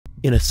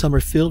In a summer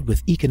filled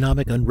with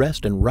economic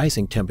unrest and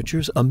rising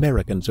temperatures,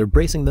 Americans are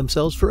bracing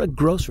themselves for a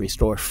grocery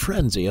store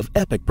frenzy of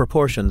epic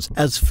proportions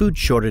as food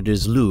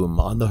shortages loom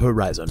on the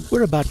horizon.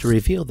 We're about to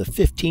reveal the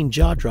 15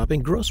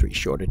 jaw-dropping grocery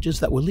shortages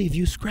that will leave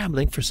you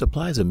scrambling for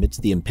supplies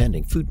amidst the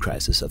impending food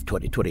crisis of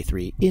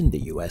 2023 in the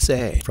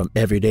USA. From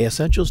everyday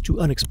essentials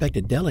to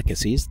unexpected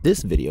delicacies,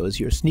 this video is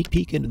your sneak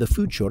peek into the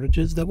food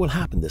shortages that will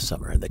happen this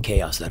summer and the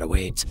chaos that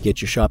awaits.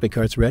 Get your shopping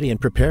carts ready and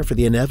prepare for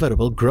the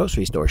inevitable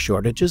grocery store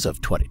shortages of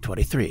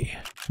 2023.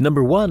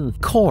 Number 1.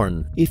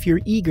 Corn. If you're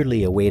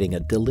eagerly awaiting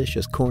a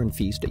delicious corn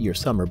feast at your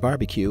summer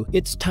barbecue,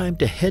 it's time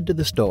to head to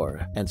the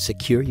store and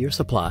secure your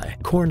supply.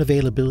 Corn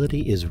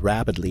availability is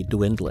rapidly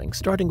dwindling,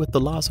 starting with the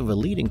loss of a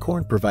leading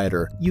corn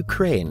provider,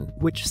 Ukraine,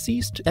 which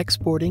ceased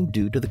exporting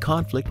due to the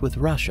conflict with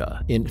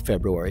Russia in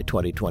February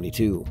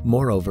 2022.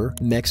 Moreover,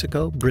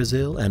 Mexico,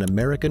 Brazil, and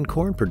American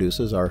corn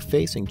producers are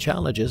facing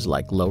challenges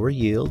like lower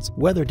yields,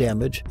 weather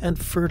damage, and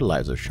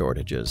fertilizer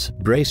shortages.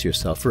 Brace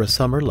yourself for a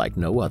summer like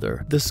no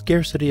other. The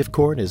scarcity of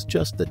corn is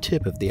just the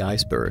tip of the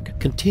iceberg.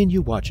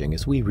 Continue watching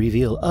as we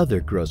reveal other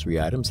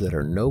grocery items that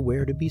are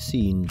nowhere to be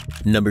seen.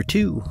 Number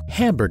 2.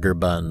 Hamburger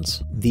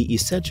buns. The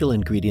essential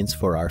ingredients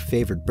for our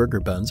favorite burger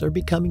buns are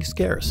becoming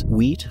scarce.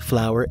 Wheat,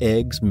 flour,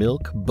 eggs,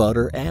 milk,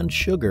 butter, and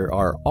sugar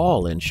are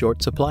all in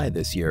short supply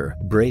this year.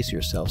 Brace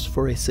yourselves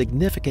for a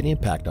significant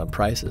impact on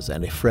prices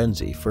and a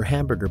frenzy for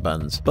hamburger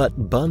buns.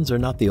 But buns are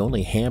not the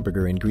only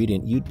hamburger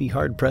ingredient you'd be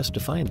hard-pressed to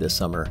find this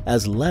summer,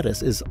 as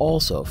lettuce is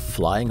also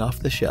flying off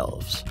the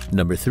shelves.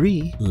 Number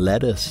 3.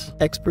 Lettuce.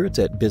 Experts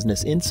at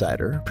Business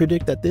Insider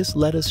predict that this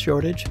lettuce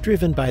shortage,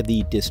 driven by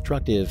the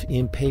destructive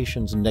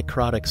impatiens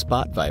necrotic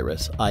spot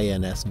virus,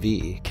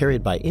 INSV,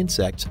 carried by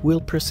insects, will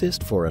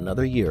persist for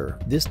another year.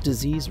 This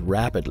disease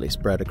rapidly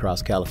spread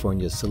across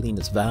California's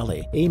Salinas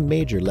Valley, a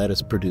major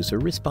lettuce producer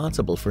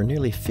responsible for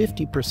nearly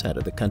 50%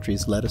 of the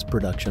country's lettuce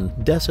production,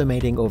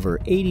 decimating over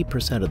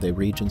 80% of the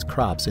region's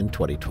crops in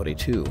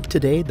 2022.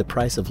 Today, the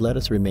price of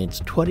lettuce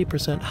remains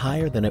 20%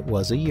 higher than it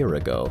was a year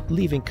ago,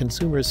 leaving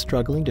consumers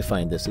struggling to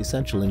find this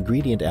essential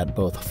ingredient at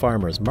both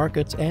farmers'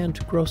 markets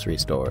and grocery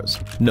stores.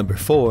 Number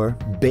 4.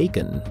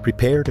 Bacon.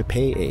 Prepare to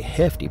pay a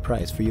hefty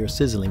price for your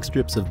sizzling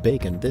strips of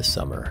bacon this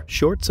summer.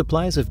 Short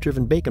supplies have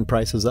driven bacon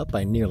prices up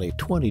by nearly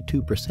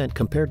 22%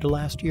 compared to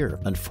last year.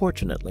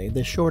 Unfortunately,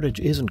 the shortage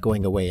isn't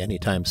going away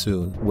anytime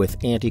soon. With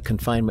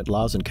anti-confinement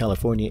laws in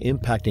California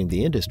impacting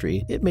the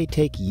industry, it may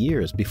take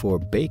years before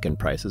bacon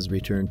prices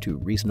return to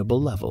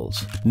reasonable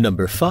levels.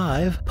 Number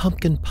 5.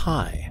 Pumpkin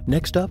pie.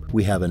 Next up,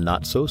 we have a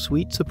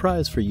not-so-sweet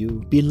surprise for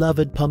you.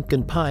 Beloved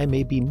pumpkin pie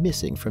may be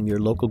missing from your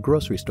local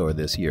grocery store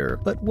this year,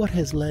 but what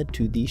has led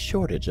to the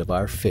shortage of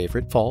our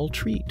favorite fall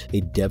treat?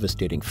 A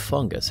devastating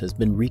fungus has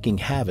been wreaking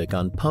havoc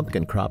on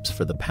pumpkin crops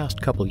for the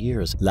past couple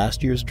years.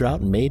 Last year's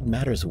drought made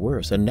matters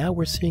worse, and now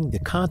we're seeing the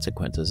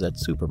consequences at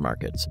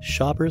supermarkets.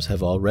 Shoppers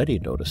have already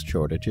noticed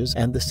shortages,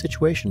 and the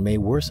situation may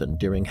worsen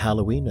during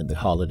Halloween and the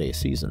holiday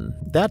season.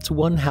 That's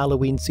one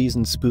Halloween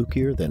season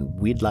spookier than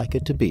we'd like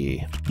it to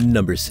be.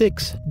 Number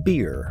 6.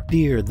 Beer.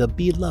 Beer, the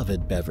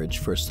beloved beverage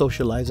for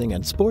socializing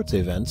and sports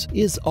events,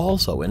 is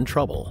also in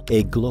trouble.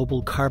 A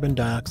global carbon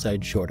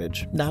dioxide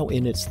shortage, now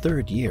in its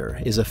third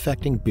year, is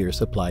affecting beer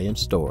supply in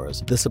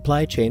stores. The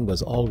supply chain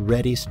was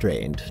already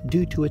strained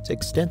due to its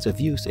extensive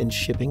use in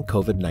shipping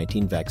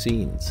COVID-19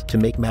 vaccines. To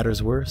make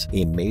matters worse,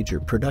 a major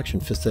production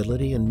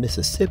facility in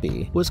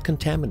Mississippi was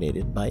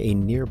contaminated by a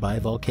nearby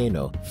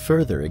volcano,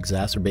 further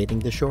exacerbating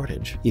the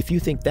shortage. If you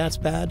think that's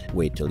bad,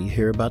 wait till you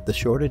hear about the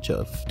shortage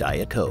of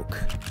Diet Coke.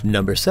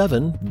 Number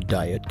 7.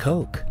 Diet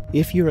Coke.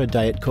 If you're a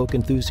Diet Coke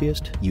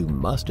enthusiast, you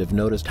must have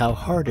noticed how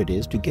hard it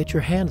is to get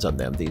your hands on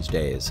them these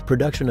days.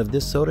 Production of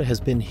this soda has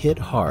been hit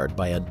hard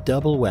by a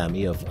double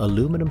whammy of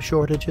aluminum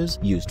shortages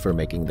used for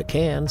making the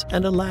cans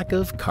and a lack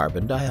of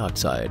carbon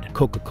dioxide.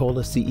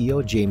 Coca-Cola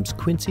CEO James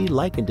Quincy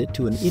likened it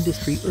to an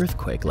industry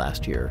earthquake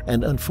last year,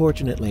 and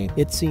unfortunately,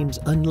 it seems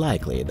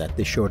unlikely that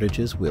the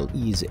shortages will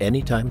ease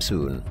anytime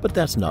soon. But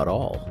that's not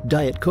all.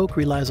 Diet Coke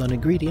relies on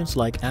ingredients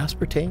like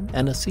aspartame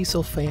and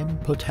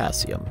acesulfame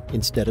potassium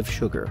instead of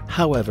sugar.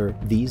 However,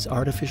 these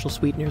artificial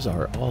sweeteners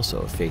are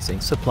also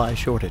facing supply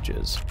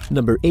shortages.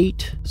 Number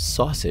 8.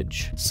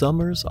 Sausage.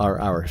 Summers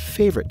are our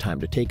favorite time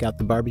to take out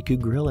the barbecue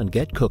grill and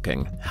get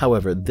cooking.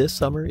 However, this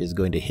summer is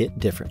going to hit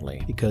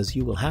differently because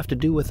you will have to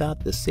do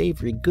without the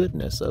savory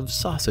goodness of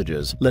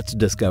sausages. Let's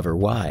discover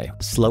why.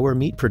 Slower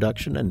meat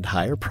production and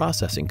higher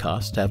processing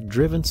costs have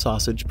driven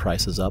sausage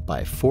prices up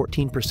by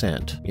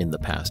 14% in the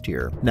past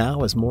year.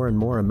 Now, as more and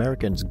more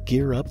Americans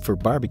gear up for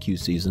barbecue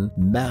season,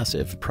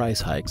 massive price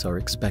hikes are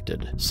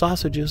expected.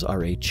 Sausages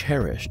are a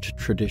cherished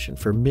tradition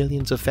for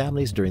millions of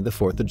families during the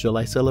 4th of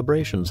July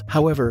celebrations.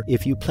 However,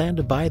 if you plan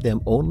to buy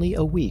them only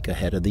a week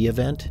ahead of the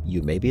event,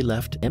 you may be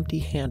left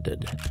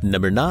empty-handed.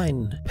 Number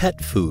 9. Pet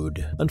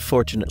food.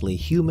 Unfortunately,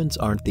 humans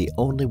aren't the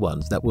only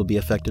ones that will be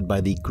affected by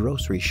the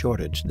grocery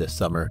shortage this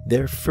summer.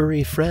 Their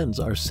furry friends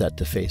are set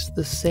to face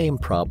the same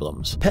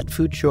problems. Pet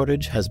food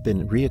shortage has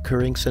been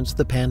reoccurring since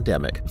the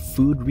pandemic.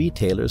 Food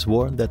retailers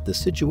warn that the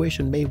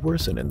situation may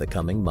worsen in the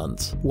coming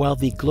months. While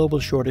the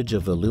global shortage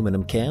of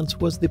aluminum cans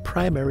was was the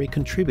primary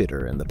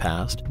contributor in the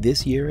past.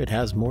 This year it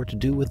has more to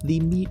do with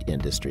the meat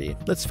industry.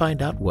 Let's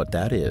find out what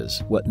that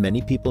is. What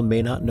many people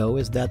may not know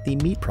is that the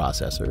meat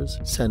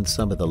processors send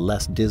some of the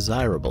less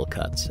desirable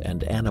cuts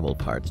and animal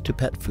parts to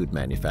pet food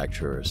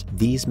manufacturers.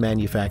 These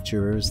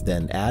manufacturers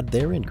then add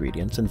their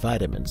ingredients and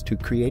vitamins to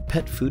create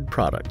pet food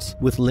products.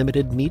 With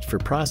limited meat for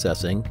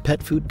processing,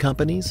 pet food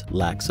companies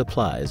lack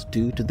supplies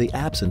due to the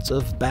absence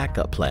of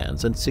backup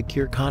plans and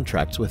secure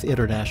contracts with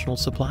international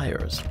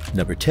suppliers.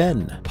 Number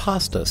 10.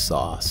 Pasta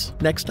sauce.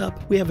 Next up,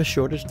 we have a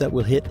shortage that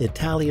will hit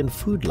Italian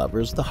food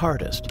lovers the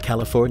hardest.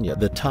 California,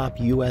 the top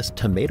U.S.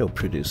 tomato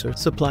producer,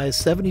 supplies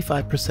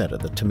 75% of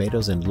the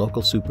tomatoes in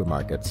local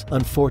supermarkets.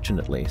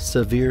 Unfortunately,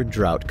 severe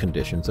drought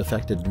conditions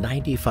affected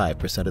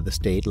 95% of the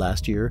state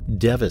last year,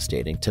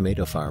 devastating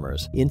tomato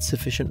farmers.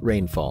 Insufficient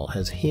rainfall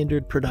has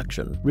hindered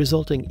production,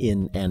 resulting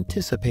in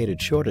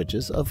anticipated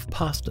shortages of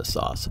pasta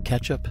sauce,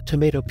 ketchup,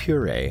 tomato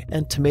puree,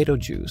 and tomato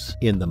juice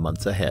in the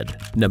months ahead.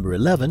 Number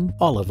 11.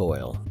 Olive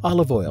oil.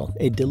 Olive oil,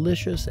 a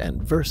delicious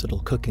and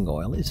versatile cooking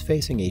oil, is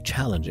facing a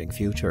challenging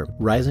future.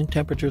 Rising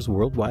temperatures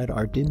worldwide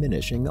are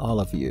diminishing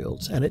olive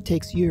yields, and it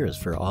takes years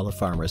for olive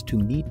farmers to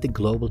meet the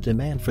global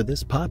demand for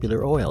this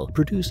popular oil,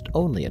 produced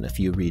only in a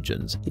few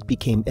regions. It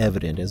became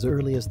evident as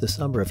early as the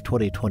summer of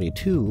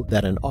 2022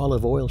 that an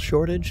olive oil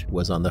shortage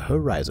was on the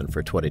horizon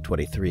for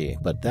 2023.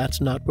 But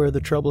that's not where the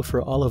trouble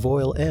for olive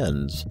oil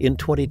ends. In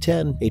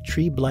 2010, a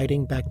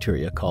tree-blighting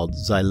bacteria called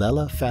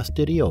Xylella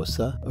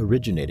fastidiosa,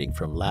 originating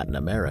from Latin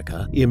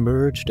America,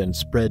 emerged and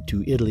spread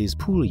to Italy's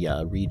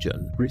Puglia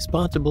region,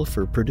 responsible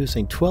for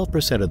producing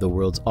 12% of the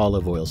world's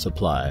olive oil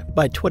supply.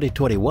 By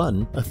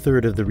 2021, a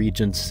third of the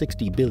region's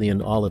 60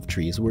 billion olive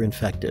trees were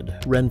infected,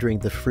 rendering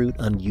the fruit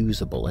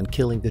unusable and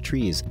killing the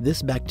trees.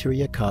 This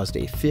bacteria caused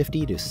a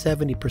 50 to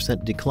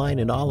 70% decline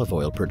in olive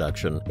oil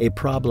production, a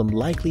problem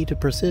likely to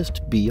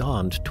persist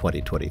beyond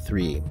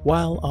 2023.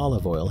 While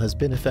olive oil has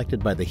been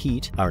affected by the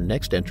heat, our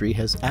next entry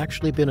has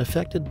actually been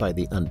affected by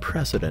the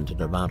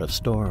unprecedented amount of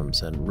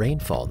storms and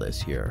rainfall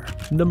this year.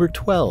 Number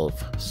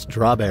 12.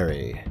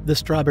 Strawberry. The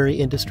strawberry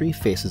industry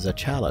faces a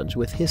challenge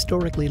with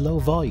historically low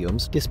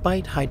volumes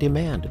despite high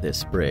demand this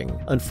spring.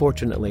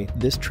 Unfortunately,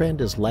 this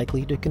trend is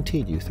likely to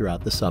continue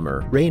throughout the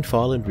summer.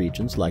 Rainfall in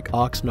regions like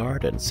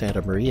Oxnard and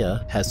Santa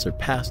Maria has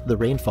surpassed the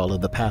rainfall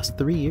of the past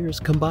 3 years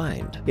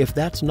combined. If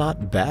that's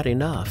not bad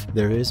enough,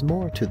 there is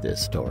more to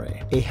this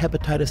story. A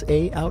hepatitis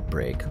A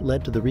outbreak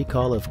led to the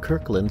recall of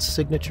Kirkland's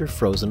signature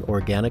frozen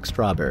organic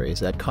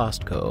strawberries at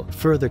Costco,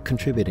 further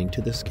contributing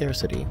to the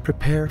scarcity.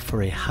 Prepare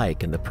for a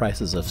hike in the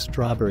prices of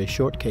strawberry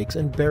shortcakes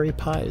and berry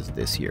pies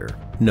this year.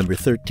 Number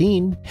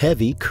 13.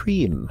 Heavy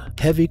cream.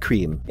 Heavy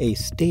cream, a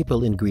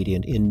staple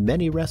ingredient in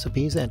many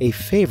recipes and a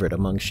favorite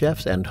among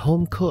chefs and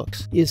home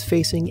cooks, is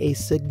facing a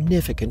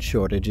significant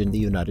shortage in the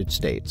United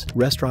States.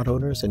 Restaurant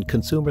owners and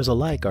consumers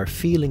alike are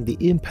feeling the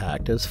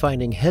impact as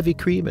finding heavy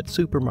cream at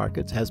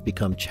supermarkets has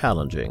become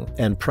challenging,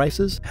 and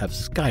prices have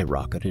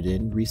skyrocketed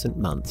in recent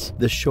months.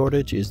 The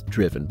shortage is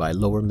driven by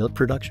lower milk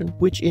production,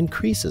 which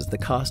increases the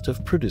cost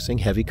of producing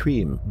heavy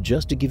cream.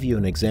 Just to give you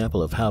an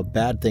example of how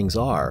bad things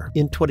are,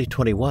 in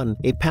 2021,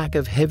 a pack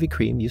of heavy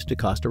cream used to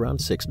cost around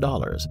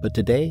 $6, but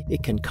today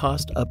it can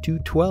cost up to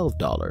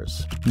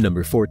 $12.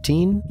 Number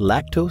 14.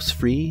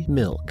 Lactose-free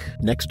milk.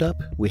 Next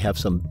up, we have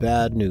some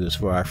bad news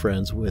for our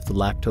friends with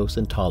lactose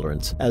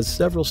intolerance, as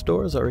several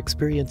stores are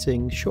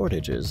experiencing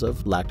shortages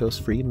of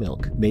lactose-free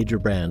milk. Major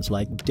brands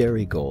like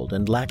Dairy Gold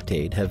and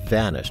Lactaid have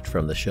vanished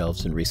from the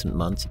shelves in recent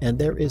months, and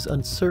there is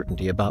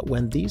uncertainty about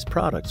when these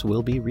products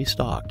will be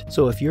restocked.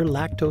 So if you're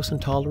lactose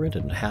intolerant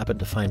and happen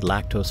to find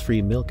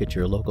lactose-free milk at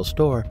your local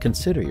store,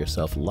 consider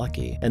yourself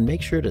lucky and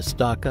make sure to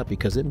stock up,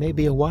 because it may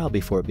be a while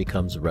before it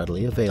becomes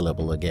readily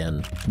available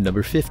again.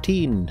 Number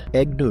 15.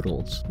 Egg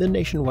noodles. The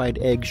nationwide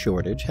egg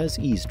shortage has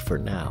eased for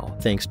now,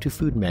 thanks to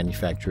food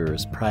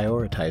manufacturers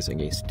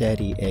prioritizing a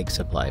steady egg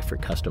supply for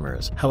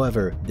customers.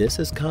 However, this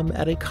has come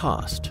at a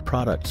cost.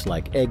 Products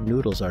like egg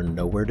noodles are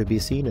nowhere to be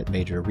seen at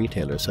major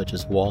retailers such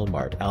as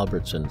Walmart,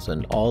 Albertsons,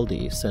 and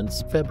Aldi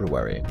since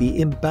February.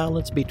 The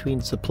imbalance between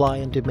supply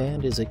and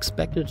demand is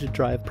expected to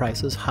drive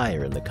prices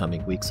higher in the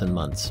coming weeks and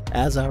months.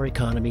 As our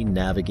economy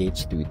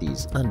navigates through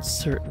these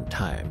uncertain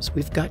times,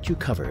 we've got you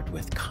covered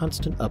with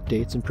constant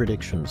updates and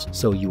predictions,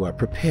 so you are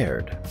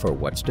prepared for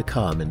what's to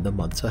come in the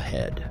months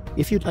ahead.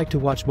 If you'd like to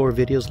watch more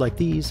videos like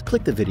these,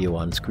 click the video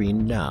on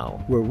screen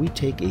now, where we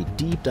take a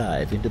deep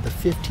dive into the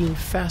 15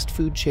 fast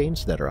food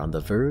chains that are on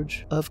the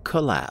verge of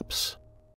collapse.